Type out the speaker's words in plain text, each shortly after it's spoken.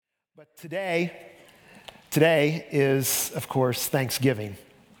But today is, of course, Thanksgiving.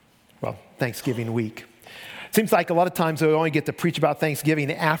 Well, Thanksgiving week. It seems like a lot of times we only get to preach about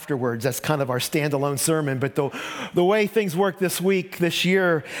Thanksgiving afterwards. That's kind of our standalone sermon. But the way things work this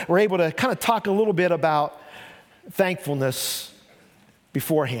year, we're able to kind of talk a little bit about thankfulness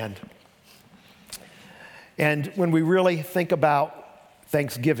beforehand. And when we really think about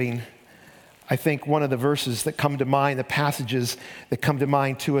Thanksgiving, I think one of the verses that come to mind, the passages that come to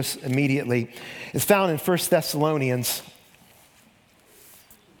mind to us immediately, is found in 1 Thessalonians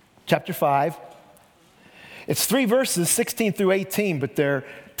chapter 5. It's 3 verses, 16 through 18, but they're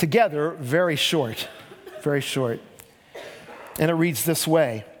together very short, very short. And it reads this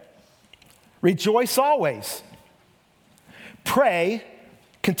way: Rejoice always, pray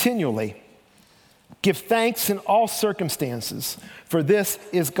continually, give thanks in all circumstances, for this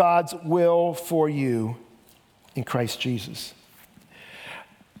is God's will for you in Christ Jesus.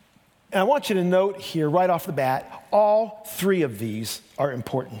 And I want you to note here right off the bat, all 3 of these are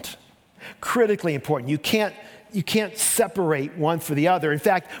important, critically important. You can't separate one for the other. In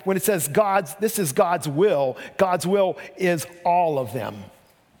fact, when it says this is God's will is all of them,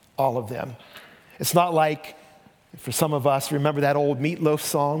 all of them. It's not like, for some of us, remember that old Meatloaf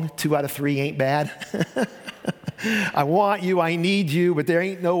song, 2 out of 3 ain't bad? I want you, I need you, but there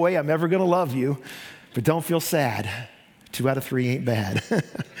ain't no way I'm ever going to love you. But don't feel sad. 2 out of 3 ain't bad.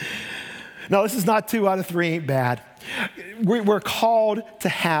 No, this is not 2 out of 3 ain't bad. We're called to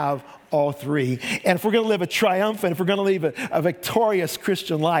have all 3. And if we're going to live a triumphant, if we're going to live a victorious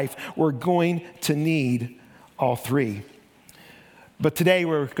Christian life, we're going to need all 3. But today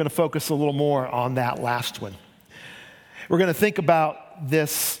we're going to focus a little more on that last one. We're going to think about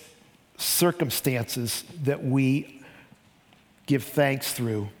this circumstances that we give thanks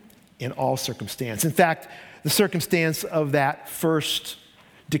through in all circumstance. In fact, the circumstance of that first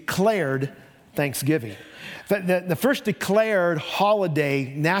declared Thanksgiving. The first declared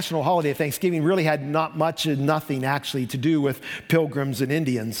holiday, national holiday of Thanksgiving, really had not much and nothing actually to do with pilgrims and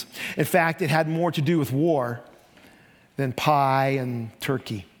Indians. In fact, it had more to do with war than pie and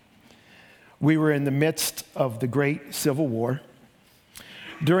turkey. We were in the midst of the Great Civil War.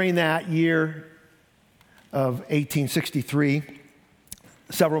 During that year of 1863,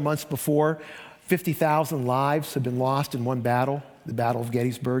 several months before, 50,000 lives had been lost in one battle, the Battle of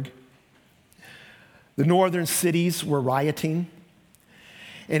Gettysburg. The northern cities were rioting,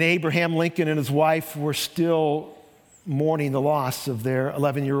 and Abraham Lincoln and his wife were still mourning the loss of their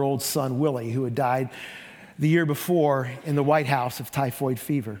 11-year-old son, Willie, who had died the year before in the White House of typhoid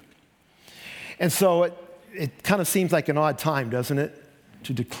fever. And so it kind of seems like an odd time, doesn't it,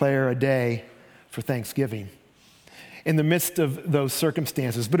 to declare a day for Thanksgiving in the midst of those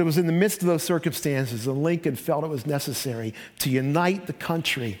circumstances. But it was in the midst of those circumstances that Lincoln felt it was necessary to unite the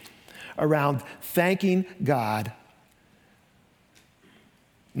country around thanking God,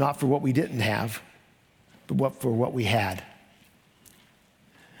 not for what we didn't have, but for what we had.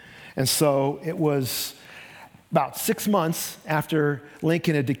 And so it was about 6 months after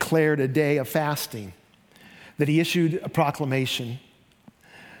Lincoln had declared a day of fasting that he issued a proclamation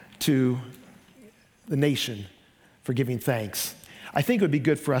to the nation for giving thanks. I think it would be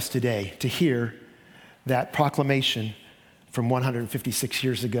good for us today to hear that proclamation from 156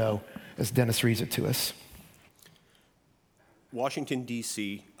 years ago as Dennis reads it to us. Washington,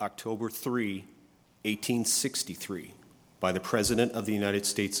 D.C., October 3, 1863, by the President of the United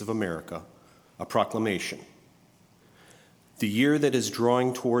States of America, a proclamation. The year that is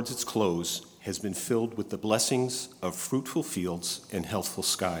drawing towards its close has been filled with the blessings of fruitful fields and healthful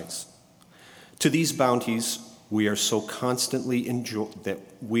skies. To these bounties which are so constantly enjoyed, that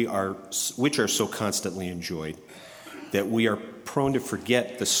we are prone to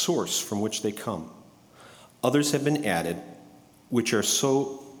forget the source from which they come. Others have been added, which are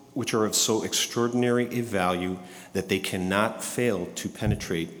of so extraordinary a value that they cannot fail to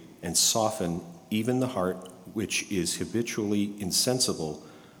penetrate and soften even the heart which is habitually insensible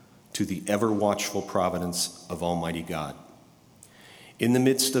to the ever-watchful providence of Almighty God. In the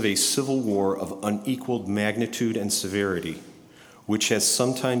midst of a civil war of unequaled magnitude and severity, which has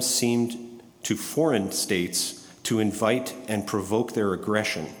sometimes seemed to foreign states to invite and provoke their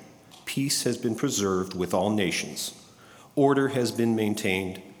aggression, peace has been preserved with all nations. Order has been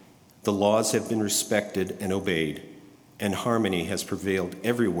maintained, the laws have been respected and obeyed, and harmony has prevailed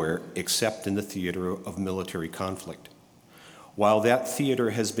everywhere except in the theater of military conflict. While that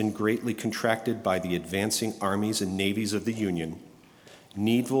theater has been greatly contracted by the advancing armies and navies of the Union,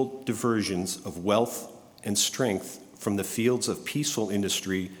 needful diversions of wealth and strength from the fields of peaceful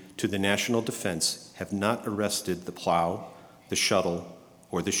industry to the national defense have not arrested the plow, the shuttle,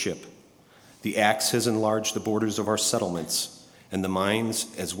 or the ship. The axe has enlarged the borders of our settlements, and the mines,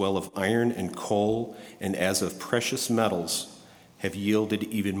 as well of iron and coal, and as of precious metals, have yielded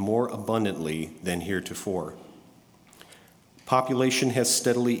even more abundantly than heretofore. Population has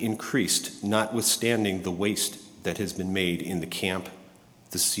steadily increased, notwithstanding the waste that has been made in the camp,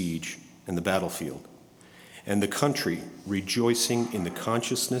 the siege, and the battlefield. And the country, rejoicing in the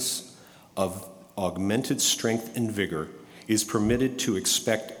consciousness of augmented strength and vigor, is permitted to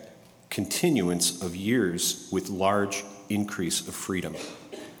expect continuance of years with large increase of freedom.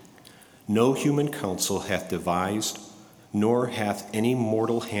 No human counsel hath devised, nor hath any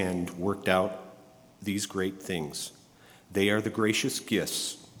mortal hand worked out these great things. They are the gracious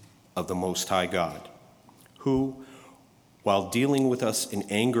gifts of the Most High God, who, while dealing with us in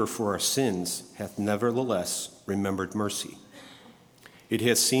anger for our sins, hath nevertheless remembered mercy. It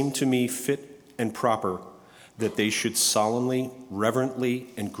has seemed to me fit and proper that they should solemnly, reverently,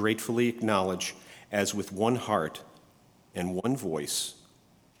 and gratefully acknowledge, as with one heart and one voice,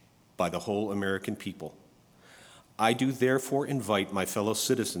 by the whole American people. I do therefore invite my fellow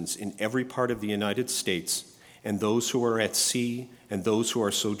citizens in every part of the United States, and those who are at sea and those who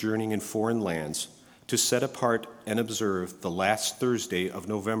are sojourning in foreign lands, to set apart and observe the last Thursday of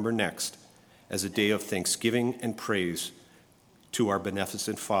November next as a day of thanksgiving and praise to our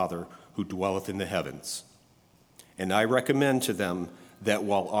beneficent Father who dwelleth in the heavens. And I recommend to them that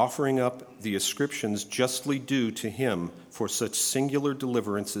while offering up the ascriptions justly due to him for such singular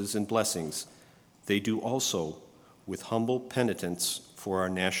deliverances and blessings, they do also, with humble penitence for our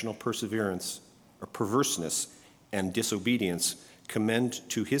national perseverance, or perverseness, and disobedience, commend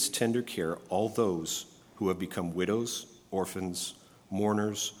to his tender care all those who have become widows, orphans,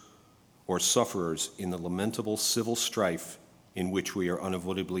 mourners, or sufferers in the lamentable civil strife in which we are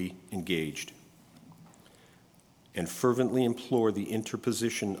unavoidably engaged, and fervently implore the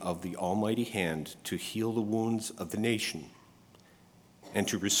interposition of the Almighty hand to heal the wounds of the nation and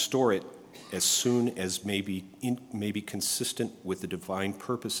to restore it as soon as may be consistent with the divine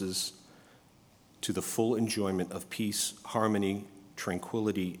purposes to the full enjoyment of peace, harmony,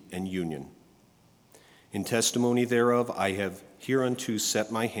 tranquility, and union. In testimony thereof, I have hereunto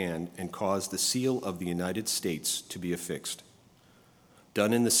set my hand and caused the seal of the United States to be affixed.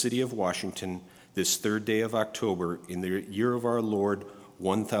 Done in the city of Washington, this 3rd day of October, in the year of our Lord,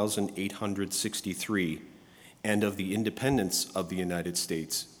 1863, and of the independence of the United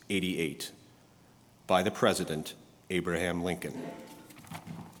States, 88, by the President, Abraham Lincoln.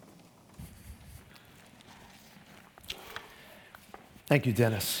 Thank you,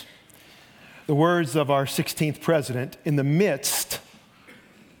 Dennis. The words of our 16th president in the midst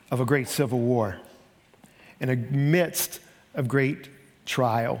of a great civil war, in the midst of great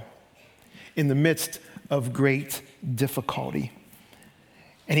trial, in the midst of great difficulty.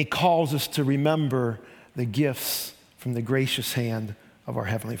 And he calls us to remember the gifts from the gracious hand of our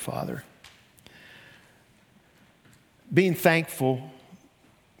Heavenly Father. Being thankful,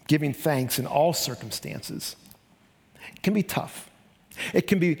 giving thanks in all circumstances, it can be tough. It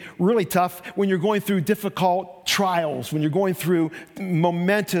can be really tough when you're going through difficult trials, when you're going through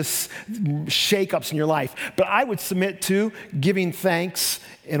momentous shakeups in your life. But I would submit to giving thanks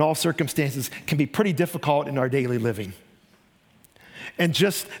in all circumstances can be pretty difficult in our daily living. And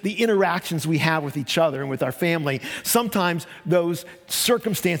just the interactions we have with each other and with our family, sometimes those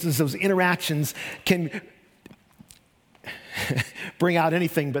circumstances, those interactions can bring out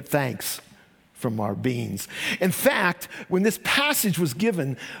anything but thanks from our beings. In fact, when this passage was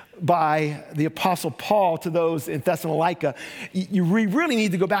given by the Apostle Paul to those in Thessalonica, you really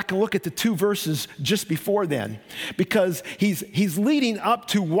need to go back and look at the 2 verses just before then, because he's leading up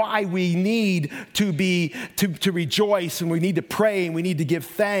to why we need to rejoice, and we need to pray, and we need to give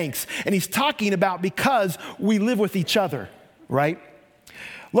thanks. And he's talking about because we live with each other, right?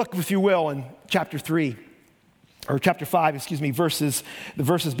 Look, if you will, in chapter 5, the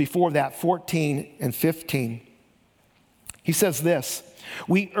verses before that, 14 and 15. He says this: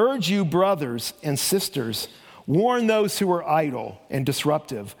 "We urge you, brothers and sisters, warn those who are idle and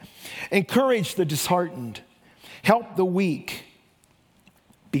disruptive, encourage the disheartened, help the weak,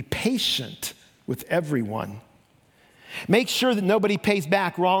 be patient with everyone. Make sure that nobody pays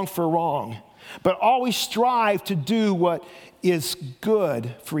back wrong for wrong, but always strive to do what is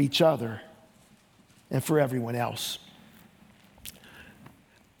good for each other and for everyone else."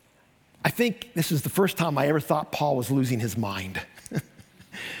 I think this is the first time I ever thought Paul was losing his mind.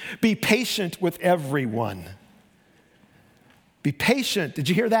 Be patient with everyone. Be patient. Did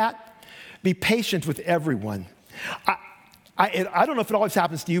you hear that? Be patient with everyone. I don't know if it always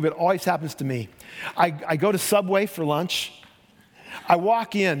happens to you, but it always happens to me. I go to Subway for lunch, I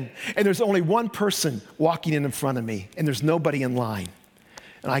walk in, and there's only one person walking in front of me, and there's nobody in line.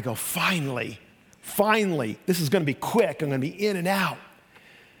 And I go, finally, this is going to be quick. I'm going to be in and out.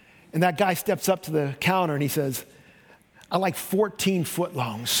 And that guy steps up to the counter, and he says, I like 14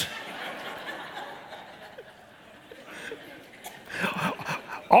 footlongs.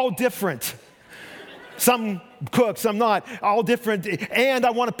 All different. Some cooked, some not, all different. And I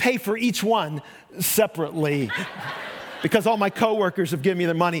want to pay for each one separately because all my coworkers have given me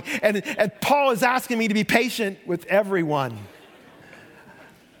their money. And Paul is asking me to be patient with everyone.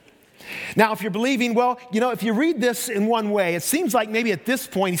 Now, if you're believing, well, if you read this in one way, it seems like maybe at this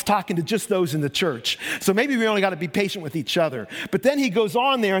point he's talking to just those in the church. So maybe we only got to be patient with each other. But then he goes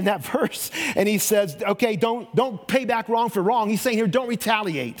on there in that verse and he says, okay, don't pay back wrong for wrong. He's saying here, don't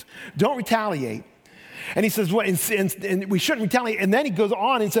retaliate. Don't retaliate. And he says, well, and we shouldn't retaliate. And then he goes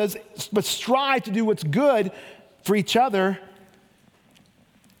on and says, but strive to do what's good for each other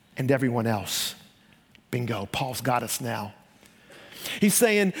and everyone else. Bingo, Paul's got us now. He's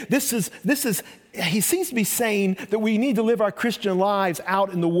saying he seems to be saying that we need to live our Christian lives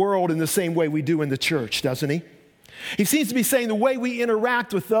out in the world in the same way we do in the church, doesn't he? He seems to be saying the way we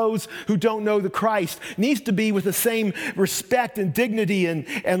interact with those who don't know the Christ needs to be with the same respect and dignity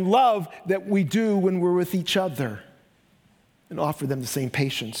and love that we do when we're with each other, and offer them the same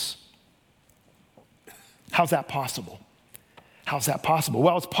patience. How's that possible? How's that possible?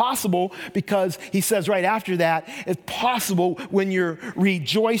 Well, it's possible because he says right after that, it's possible when you're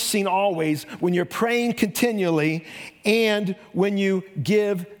rejoicing always, when you're praying continually, and when you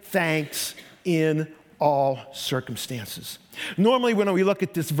give thanks in all circumstances. Normally when we look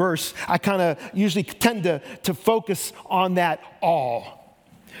at this verse, I kind of usually tend to focus on that all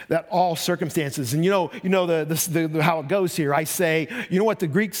circumstances. And you know how it goes here. I say, you know what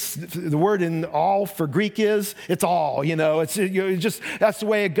the word in all for Greek is? It's all, it's just, that's the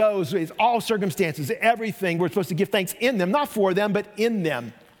way it goes. It's all circumstances, everything. We're supposed to give thanks in them, not for them, but in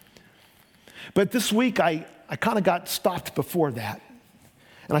them. But this week, I kind of got stopped before that.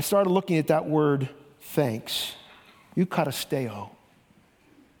 And I started looking at that word, thanks. Eucharisteo.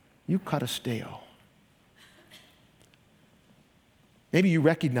 Maybe you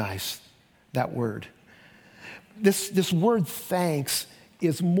recognize that word. This word thanks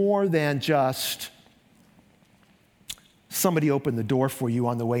is more than just somebody opened the door for you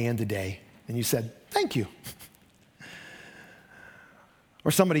on the way in today and you said, thank you.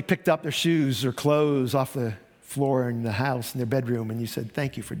 Or somebody picked up their shoes or clothes off the floor in the house in their bedroom and you said,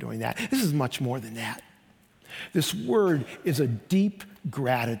 thank you for doing that. This is much more than that. This word is a deep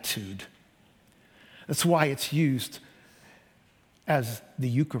gratitude. That's why it's used as the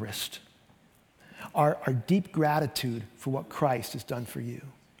Eucharist, our deep gratitude for what Christ has done for you.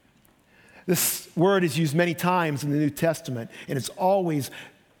 This word is used many times in the New Testament, and it's always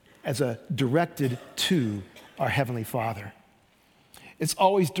directed to our Heavenly Father. It's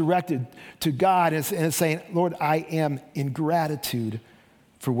always directed to God and it's saying, Lord, I am in gratitude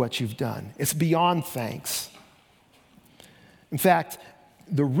for what you've done. It's beyond thanks. In fact,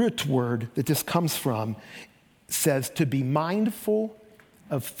 the root word that this comes from says to be mindful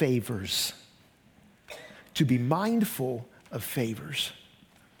of favors. To be mindful of favors.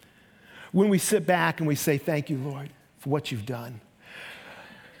 When we sit back and we say, thank you, Lord, for what you've done,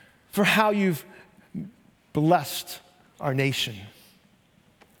 for how you've blessed our nation,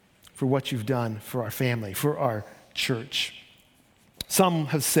 for what you've done for our family, for our church. Some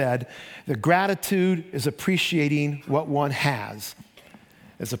have said that gratitude is appreciating what one has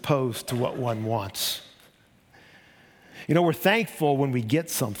as opposed to what one wants. We're thankful when we get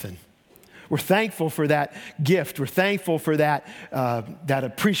something. We're thankful for that gift. We're thankful for that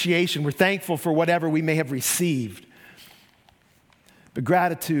appreciation. We're thankful for whatever we may have received. But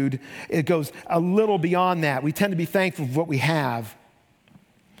gratitude, it goes a little beyond that. We tend to be thankful for what we have.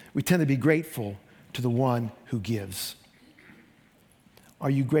 We tend to be grateful to the one who gives. Are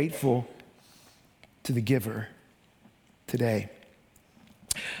you grateful to the giver today?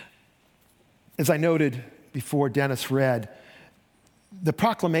 As I noted before Dennis read, the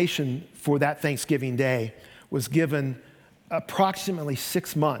proclamation for that Thanksgiving Day was given approximately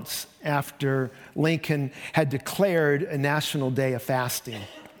 6 months after Lincoln had declared a national day of fasting.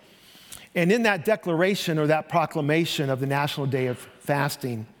 And in that declaration or that proclamation of the National Day of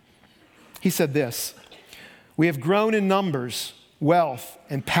Fasting, he said this: we have grown in numbers, wealth,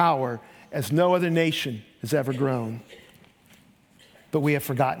 and power as no other nation has ever grown. But we have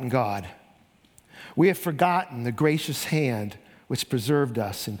forgotten God. We have forgotten the gracious hand which preserved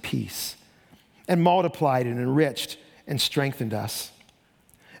us in peace and multiplied and enriched and strengthened us.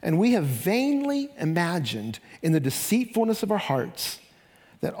 And we have vainly imagined in the deceitfulness of our hearts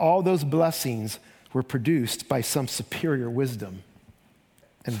that all those blessings were produced by some superior wisdom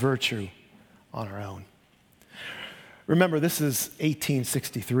and virtue on our own. Remember, this is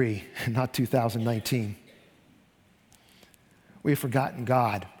 1863, not 2019. We have forgotten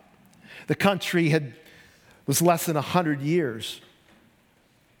God. The country was less than 100 years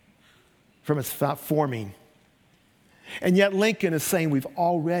from its forming. And yet Lincoln is saying we've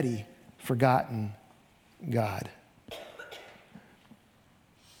already forgotten God.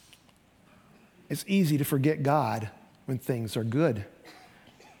 It's easy to forget God when things are good,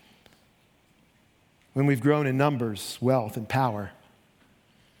 when we've grown in numbers, wealth, and power.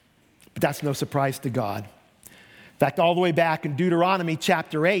 But that's no surprise to God. In fact, all the way back in Deuteronomy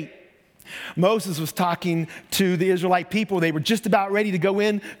chapter 8, Moses was talking to the Israelite people. They were just about ready to go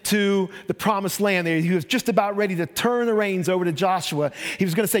into the promised land. He was just about ready to turn the reins over to Joshua. He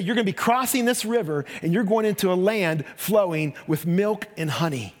was going to say, you're going to be crossing this river and you're going into a land flowing with milk and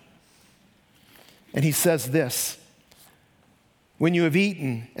honey. And he says this, when you have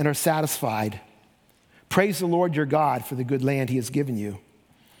eaten and are satisfied, praise the Lord your God for the good land he has given you.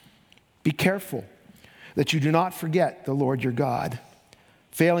 Be careful that you do not forget the Lord your God,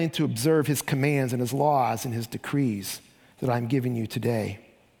 failing to observe his commands and his laws and his decrees that I'm giving you today.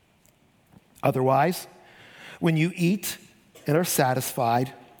 Otherwise, when you eat and are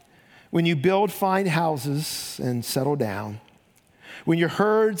satisfied, when you build fine houses and settle down, when your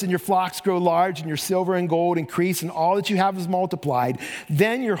herds and your flocks grow large and your silver and gold increase and all that you have is multiplied,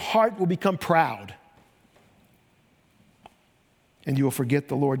 then your heart will become proud and you will forget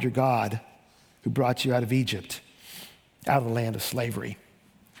the Lord your God who brought you out of Egypt, out of the land of slavery.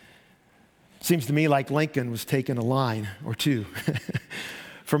 Seems to me like Lincoln was taking a line or two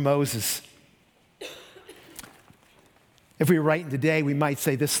from Moses. If we were writing today, we might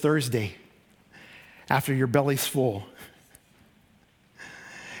say this Thursday, after your belly's full,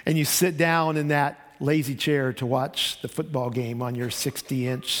 and you sit down in that lazy chair to watch the football game on your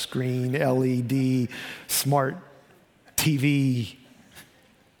 60-inch screen, LED, smart TV,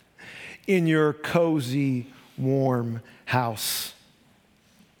 in your cozy, warm house.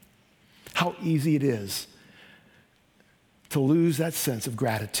 How easy it is to lose that sense of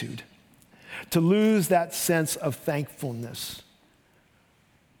gratitude, to lose that sense of thankfulness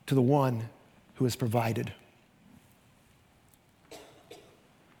to the one who has provided.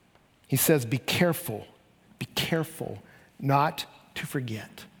 He says, be careful not to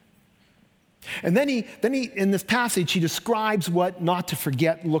forget. And then he, in this passage, he describes what not to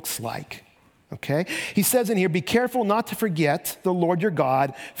forget looks like. Okay? He says in here, be careful not to forget the Lord your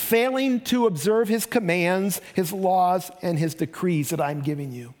God, failing to observe his commands, his laws, and his decrees that I'm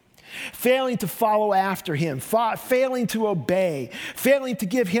giving you. Failing to follow after him, failing to obey, failing to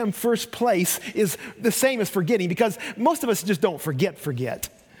give him first place is the same as forgetting, because most of us just don't forget.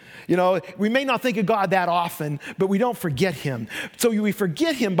 You know, we may not think of God that often, but we don't forget him. So we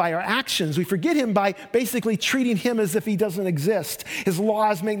forget him by our actions. We forget him by basically treating him as if he doesn't exist. His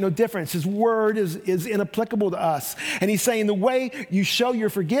laws make no difference. His word is inapplicable to us. And he's saying the way you show your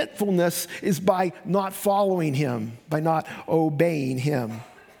forgetfulness is by not following him, by not obeying him.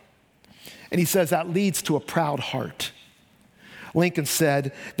 And he says that leads to a proud heart. Lincoln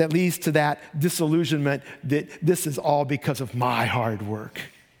said that leads to that disillusionment that this is all because of my hard work.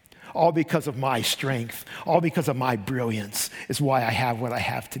 All because of my strength, all because of my brilliance is why I have what I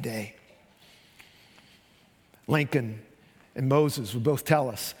have today. Lincoln and Moses would both tell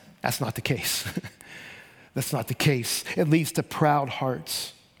us that's not the case. That's not the case. It leads to proud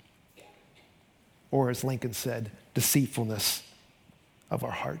hearts. Or as Lincoln said, deceitfulness of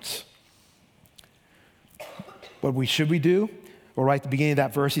our hearts. What should we do? Well, right at the beginning of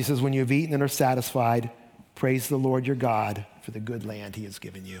that verse, he says, when you have eaten and are satisfied, praise the Lord your God for the good land he has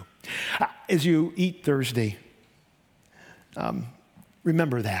given you. As you eat Thursday,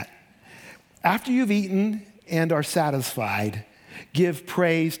 remember that. After you've eaten and are satisfied, give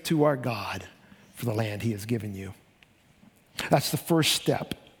praise to our God for the land he has given you. That's the first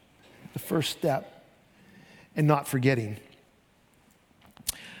step. The first step in not forgetting.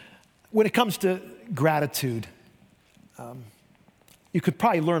 When it comes to gratitude, you could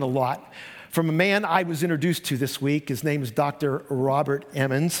probably learn a lot from a man I was introduced to this week. His name is Dr. Robert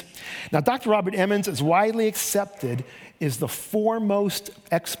Emmons. Now, Dr. Robert Emmons is widely accepted as the foremost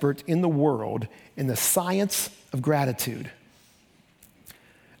expert in the world in the science of gratitude.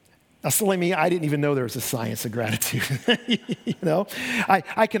 Now, silly me, I didn't even know there was a science of gratitude. You know,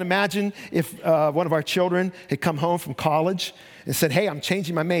 I can imagine if one of our children had come home from college and said, hey, I'm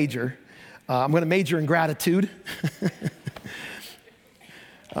changing my major. I'm going to major in gratitude.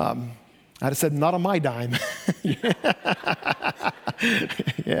 I'd have said, not on my dime.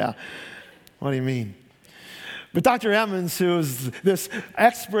 Yeah. What do you mean? But Dr. Emmons, who is this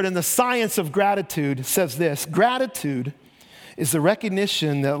expert in the science of gratitude, says this: gratitude is the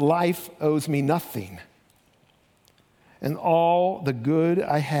recognition that life owes me nothing, and all the good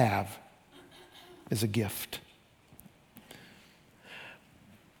I have is a gift.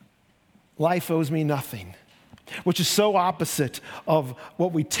 Life owes me nothing, which is so opposite of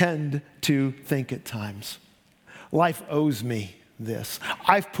what we tend to think at times. Life owes me this.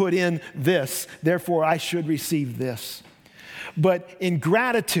 I've put in this, therefore I should receive this. But in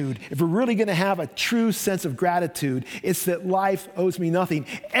gratitude, if we're really going to have a true sense of gratitude, it's that life owes me nothing.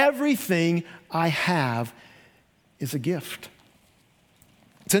 Everything I have is a gift.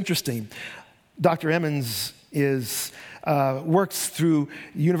 It's interesting. Dr. Emmons works through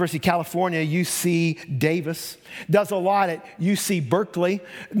University of California, UC Davis, does a lot at UC Berkeley,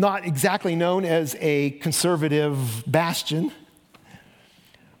 not exactly known as a conservative bastion,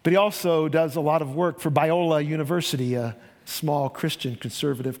 but he also does a lot of work for Biola University, a small Christian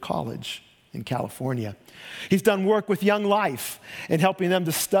conservative college in California. He's done work with Young Life and helping them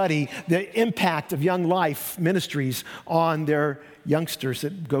to study the impact of Young Life ministries on their youngsters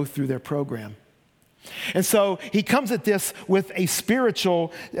that go through their program. And so he comes at this with a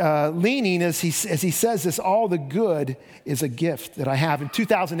spiritual leaning as he says this: all the good is a gift that I have. In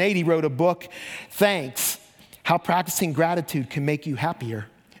 2008, he wrote a book, Thanks, How Practicing Gratitude Can Make You Happier.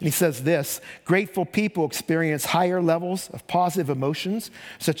 And he says this: grateful people experience higher levels of positive emotions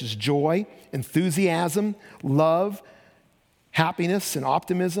such as joy, enthusiasm, love, happiness, and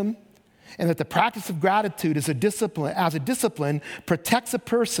optimism. And that the practice of gratitude as a discipline protects a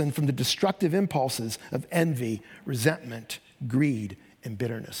person from the destructive impulses of envy, resentment, greed, and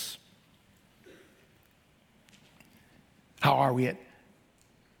bitterness. How are we at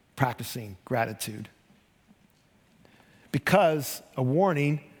practicing gratitude? Because a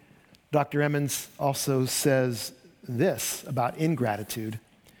warning, Dr. Emmons also says this about ingratitude: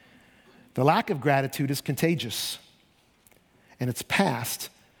 the lack of gratitude is contagious, and it's passed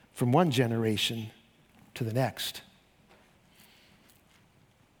from one generation to the next.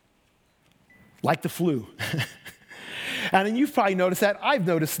 Like the flu. And you've probably noticed that. I've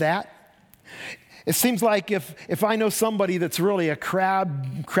noticed that. It seems like if I know somebody that's really a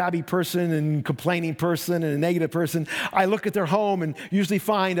crabby person and complaining person and a negative person, I look at their home and usually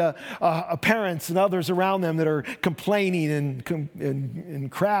find parents and others around them that are complaining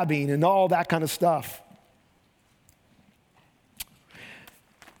and crabbing and all that kind of stuff.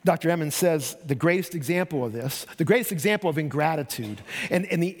 Dr. Emmons says the greatest example of this, the greatest example of ingratitude and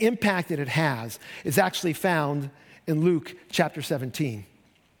the impact that it has is actually found in Luke chapter 17.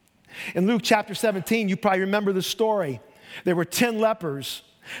 In Luke chapter 17, you probably remember the story. There were 10 lepers,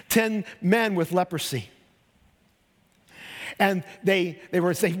 10 men with leprosy. And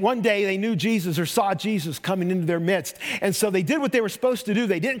one day they knew Jesus or saw Jesus coming into their midst. And so they did what they were supposed to do.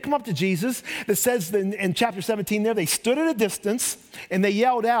 They didn't come up to Jesus. It says in chapter 17 there, they stood at a distance and they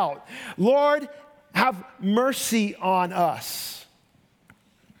yelled out, "Lord, have mercy on us."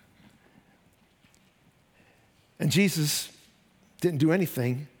 And Jesus didn't do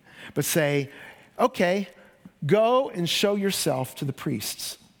anything but say, "Okay, go and show yourself to the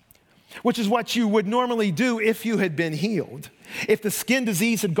priests." Which is what you would normally do if you had been healed. If the skin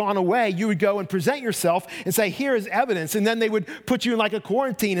disease had gone away, you would go and present yourself and say, "Here is evidence." And then they would put you in like a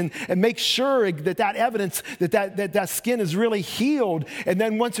quarantine and make sure that evidence, that skin is really healed. And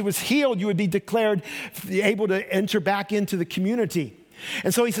then once it was healed, you would be declared able to enter back into the community.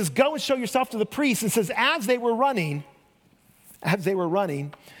 And so he says, "Go and show yourself to the priests." And says, as they were running,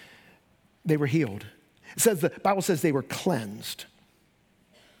 they were healed. It says, the Bible says they were cleansed.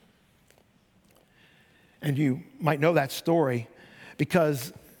 And you might know that story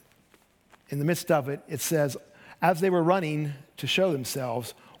because in the midst of it, it says, as they were running to show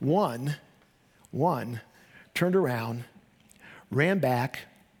themselves, one turned around, ran back,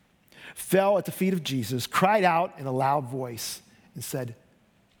 fell at the feet of Jesus, cried out in a loud voice and said,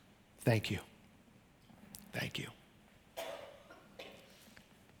 "Thank you. Thank you."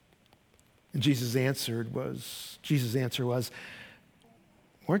 And Jesus' answer was,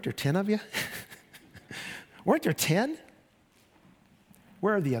 "Weren't there 10 of you? Weren't there 10?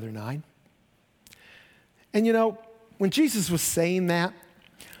 Where are the other 9? And you know, when Jesus was saying that,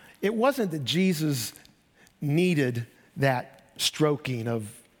 it wasn't that Jesus needed that stroking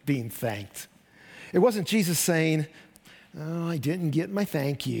of being thanked. It wasn't Jesus saying, "Oh, I didn't get my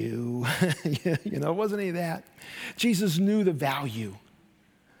thank you." It wasn't any of that. Jesus knew the value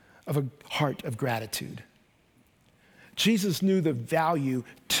of a heart of gratitude. Jesus knew the value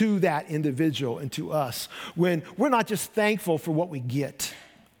to that individual and to us when we're not just thankful for what we get,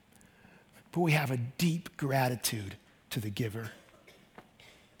 but we have a deep gratitude to the giver.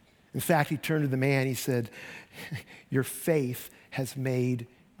 In fact, he turned to the man, he said, your faith has made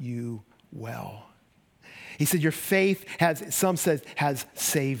you well. He said, your faith has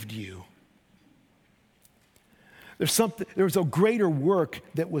saved you. There was a greater work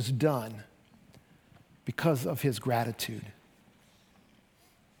that was done because of his gratitude.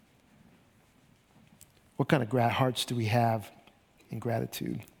 What kind of hearts do we have in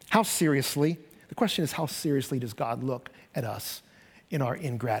gratitude? How seriously, the question is, how seriously does God look at us in our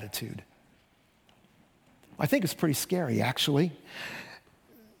ingratitude? I think it's pretty scary, actually.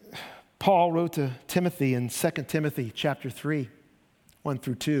 Paul wrote to Timothy in 2 Timothy chapter 3, 1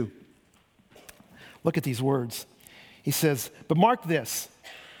 through 2. Look at these words. He says, but mark this,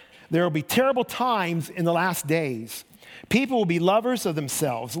 there will be terrible times in the last days. People will be lovers of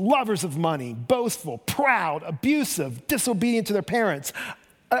themselves, lovers of money, boastful, proud, abusive, disobedient to their parents,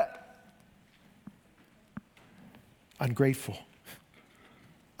 ungrateful,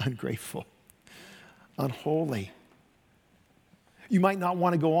 unholy. You might not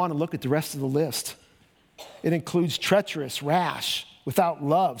want to go on and look at the rest of the list. It includes treacherous, rash, without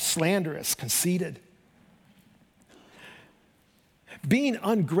love, slanderous, conceited. Being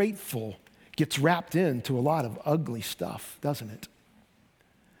ungrateful gets wrapped into a lot of ugly stuff, doesn't it?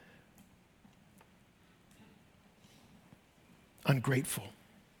 Ungrateful.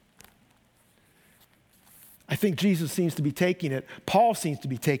 I think Jesus seems to be taking it, Paul seems to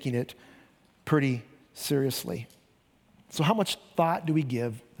be taking it pretty seriously. So how much thought do we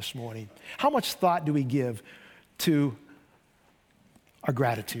give this morning? How much thought do we give to our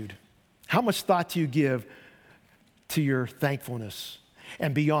gratitude? How much thought do you give to your thankfulness?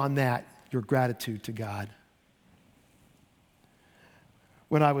 And beyond that, your gratitude to God.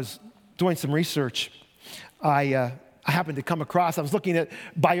 When I was doing some research, I happened to come across, I was looking at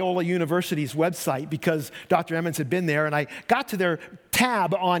Biola University's website because Dr. Emmons had been there, and I got to their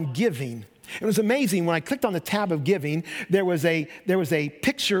tab on giving. It was amazing. When I clicked on the tab of giving, there was a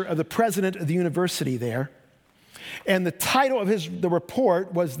picture of the president of the university there, and the title of the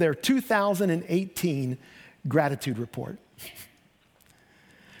report was their 2018 gratitude report.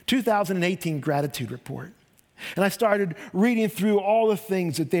 2018 gratitude report. And I started reading through all the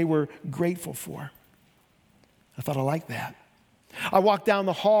things that they were grateful for. I thought, I like that. I walked down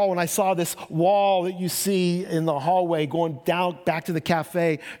the hall and I saw this wall that you see in the hallway going down back to the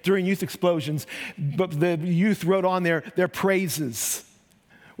cafe during youth explosions. But the youth wrote on there their praises,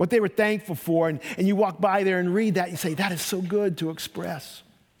 what they were thankful for. And you walk by there and read that, you say, that is so good to express.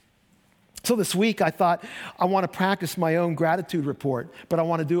 So this week I thought, I want to practice my own gratitude report, but I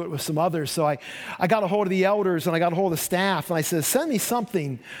want to do it with some others. So I got a hold of the elders and I got a hold of the staff, and I said, send me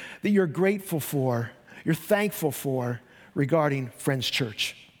something that you're grateful for, you're thankful for regarding Friends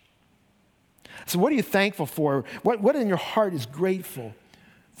Church. So what are you thankful for? What in your heart is grateful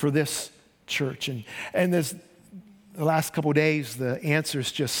for this church? And the last couple of days, the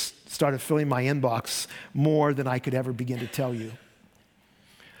answers just started filling my inbox more than I could ever begin to tell you.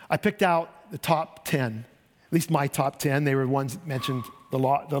 I picked out the top 10, at least my top 10. They were the ones that mentioned the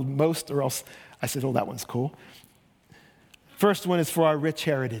most, or else I said, oh, that one's cool. First one is for our rich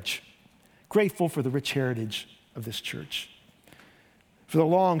heritage. Grateful for the rich heritage of this church, for the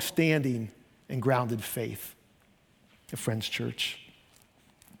long-standing and grounded faith of Friends Church.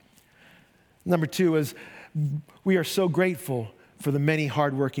 Number 2 is we are so grateful for the many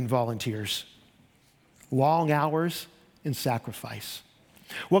hardworking volunteers, long hours and sacrifice.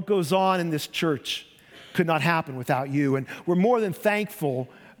 What goes on in this church could not happen without you, and we're more than thankful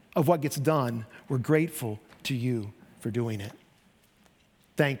of what gets done. We're grateful to you for doing it.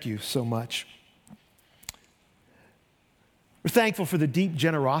 Thank you so much. We're thankful for the deep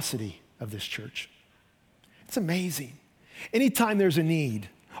generosity of this church. It's amazing. Anytime there's a need,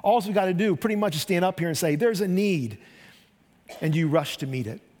 all we got to do pretty much is stand up here and say, there's a need, and you rush to meet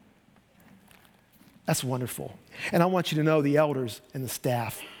it. That's wonderful. And I want you to know the elders and the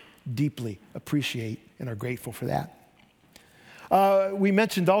staff deeply appreciate and are grateful for that. We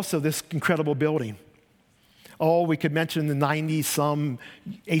mentioned also this incredible building. Oh, we could mention the 90-some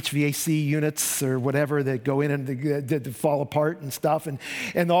HVAC units or whatever that go in and that fall apart and stuff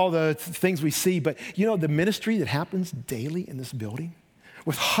and all the things we see. But you know, the ministry that happens daily in this building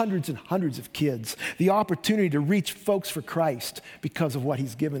with hundreds and hundreds of kids, the opportunity to reach folks for Christ because of what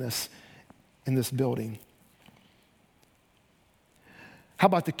he's given us in this building. How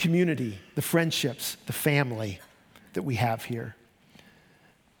about the community, the friendships, the family that we have here?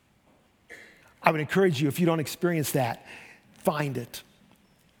 I would encourage you, if you don't experience that, find it.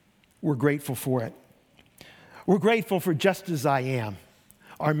 We're grateful for it. We're grateful for Just As I Am,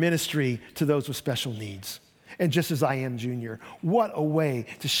 our ministry to those with special needs. And Just As I Am Junior. What a way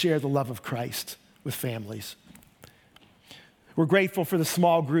to share the love of Christ with families. We're grateful for the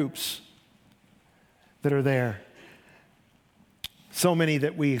small groups that are there. So many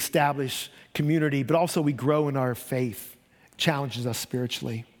that we establish community, but also we grow in our faith, challenges us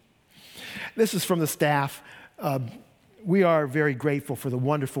spiritually. This is from the staff. We are very grateful for the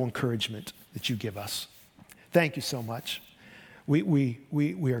wonderful encouragement that you give us. Thank you so much. We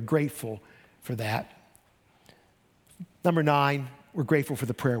are grateful for that. Number 9, we're grateful for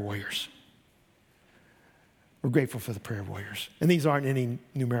the prayer warriors. We're grateful for the prayer warriors. And these aren't any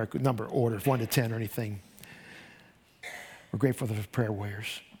numerical number order, 1 to 10 or anything. We're grateful for the prayer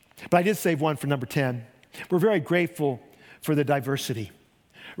warriors. But I did save one for number 10. We're very grateful for the diversity.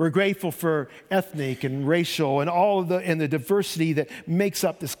 We're grateful for ethnic and racial and all of the diversity that makes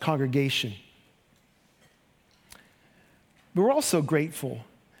up this congregation. But we're also grateful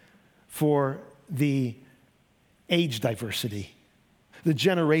for the age diversity, the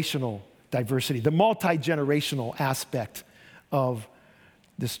generational diversity, the multi-generational aspect of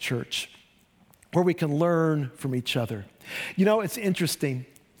this church, where we can learn from each other. You know, it's interesting.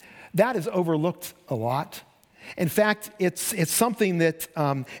 That is overlooked a lot. In fact, it's something that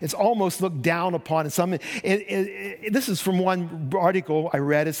it's almost looked down upon. This is from one article I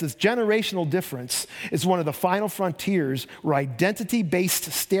read. It says, generational difference is one of the final frontiers where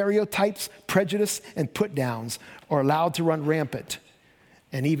identity-based stereotypes, prejudice, and put-downs are allowed to run rampant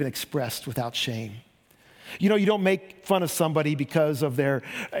and even expressed without shame. You know, you don't make fun of somebody because of their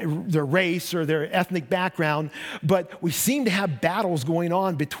race or their ethnic background, but we seem to have battles going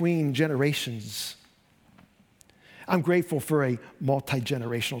on between generations. I'm grateful for a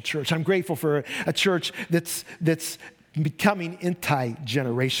multi-generational church. I'm grateful for a church that's becoming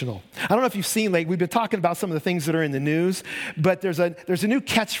anti-generational. I don't know if you've seen lately, we've been talking about some of the things that are in the news, but there's a new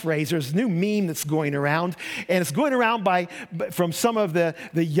catchphrase, there's a new meme that's going around, and it's going around from some of the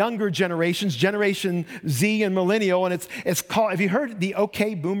younger generations, Generation Z and Millennial, and it's called, have you heard the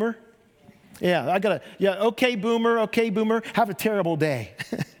OK Boomer? Yeah, OK Boomer, have a terrible day.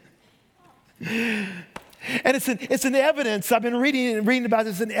 And it's an evidence, I've been reading about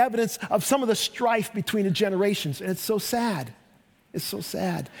this, an evidence of some of the strife between the generations. And it's so sad. It's so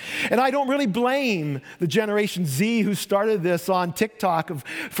sad. And I don't really blame the Generation Z who started this on TikTok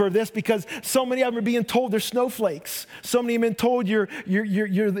for this, because so many of them are being told they're snowflakes. So many have been told you're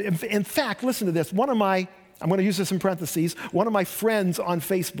in fact, listen to this. I'm going to use this in parentheses, one of my friends on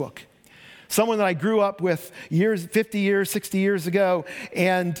Facebook, someone that I grew up with 50 years, 60 years ago,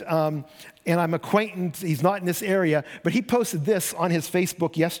 and I'm acquainted, he's not in this area, but he posted this on his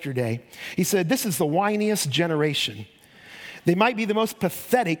Facebook yesterday. He said, "This is the whiniest generation. They might be the most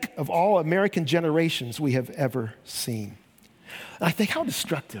pathetic of all American generations we have ever seen." And I think, how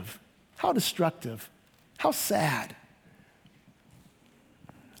destructive, how sad.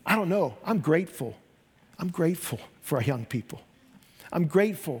 I don't know. I'm grateful for our young people. I'm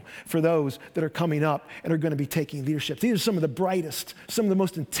grateful for those that are coming up and are going to be taking leadership. These are some of the brightest, some of the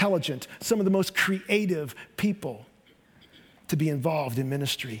most intelligent, some of the most creative people to be involved in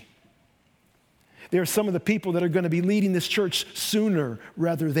ministry. There are some of the people that are going to be leading this church sooner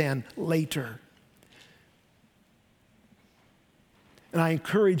rather than later. And I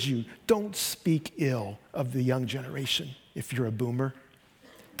encourage you, don't speak ill of the young generation if you're a boomer.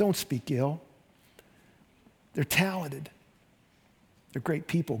 Don't speak ill. They're talented. They're great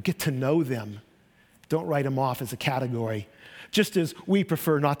people. Get to know them. Don't write them off as a category, just as we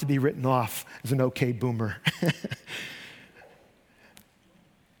prefer not to be written off as an okay boomer.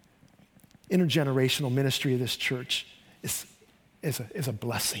 Intergenerational ministry of this church is a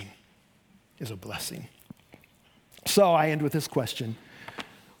blessing. Is a blessing. So I end with this question.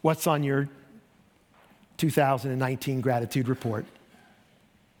 What's on your 2019 gratitude report?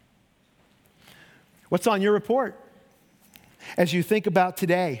 What's on your report? As you think about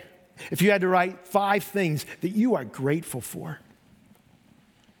today, if you had to write 5 things that you are grateful for,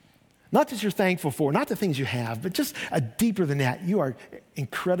 not that you're thankful for, not the things you have, but just deeper than that, you are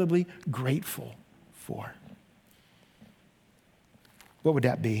incredibly grateful for. What would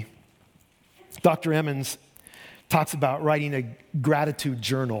that be? Dr. Emmons talks about writing a gratitude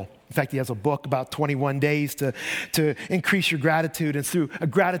journal. In fact, he has a book about 21 days to increase your gratitude, and through a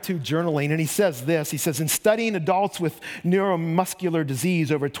gratitude journaling. And he says this, he says, in studying adults with neuromuscular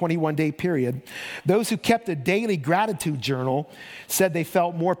disease over a 21-day period, those who kept a daily gratitude journal said they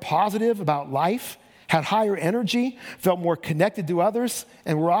felt more positive about life, had higher energy, felt more connected to others,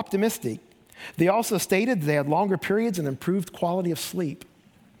 and were optimistic. They also stated they had longer periods and improved quality of sleep.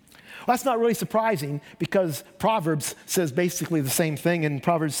 Well, that's not really surprising because Proverbs says basically the same thing. In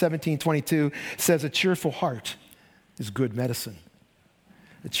Proverbs 17:22 says, a cheerful heart is good medicine.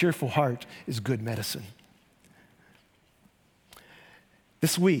 A cheerful heart is good medicine.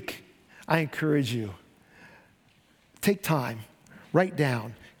 This week, I encourage you, take time, write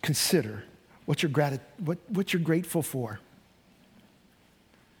down, consider what you're grateful for.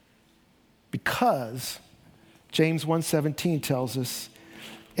 Because James 1:17 tells us,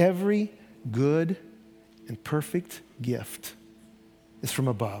 every good and perfect gift is from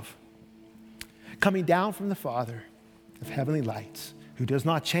above, coming down from the Father of heavenly lights, who does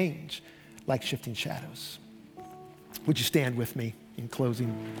not change like shifting shadows. Would you stand with me in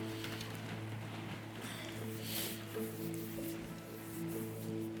closing?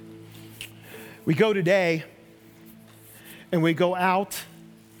 We go today and we go out,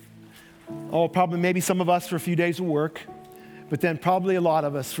 probably maybe some of us for a few days of work, but then probably a lot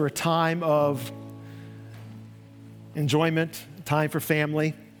of us for a time of enjoyment, time for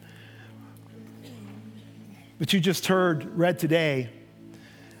family. But you just read today,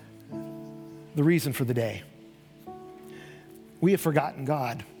 the reason for the day. We have forgotten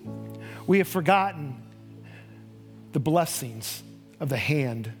God. We have forgotten the blessings of the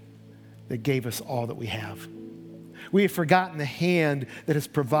hand that gave us all that we have. We have forgotten the hand that has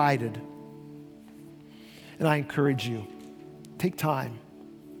provided. And I encourage you, take time.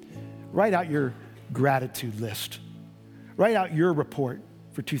 Write out your gratitude list. Write out your report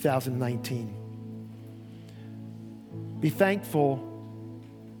for 2019. Be thankful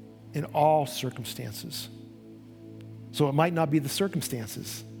in all circumstances. So it might not be the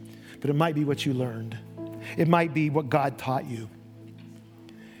circumstances, but it might be what you learned. It might be what God taught you.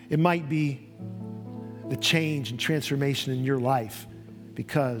 It might be the change and transformation in your life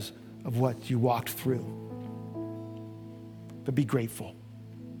because of what you walked through. But be grateful.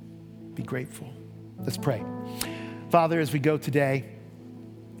 Be grateful. Let's pray. Father, as we go today,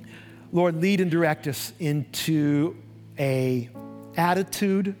 Lord, lead and direct us into an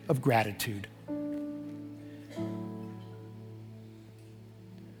attitude of gratitude.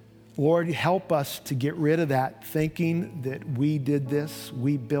 Lord, help us to get rid of that thinking that we did this,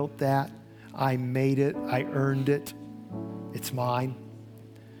 we built that, I made it, I earned it, it's mine.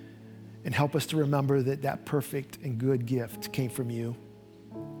 And help us to remember that that perfect and good gift came from you.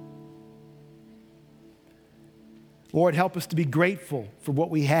 Lord, help us to be grateful for what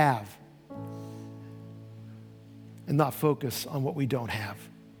we have and not focus on what we don't have.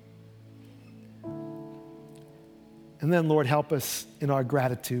 And then, Lord, help us in our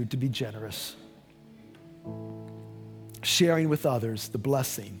gratitude to be generous, sharing with others the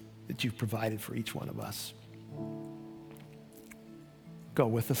blessing that you've provided for each one of us. Go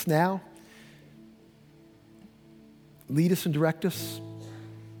with us now. Lead us and direct us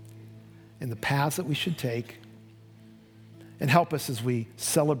in the paths that we should take. And help us as we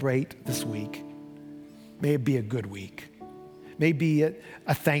celebrate this week. May it be a good week. May it be a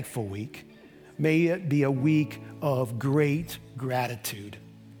thankful week. May it be a week of great gratitude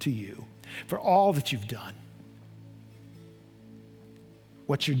to you for all that you've done,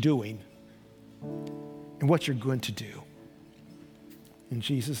 what you're doing, and what you're going to do. In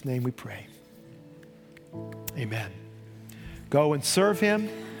Jesus' name we pray. Amen. Go and serve him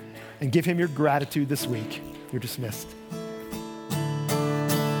and give him your gratitude this week. You're dismissed.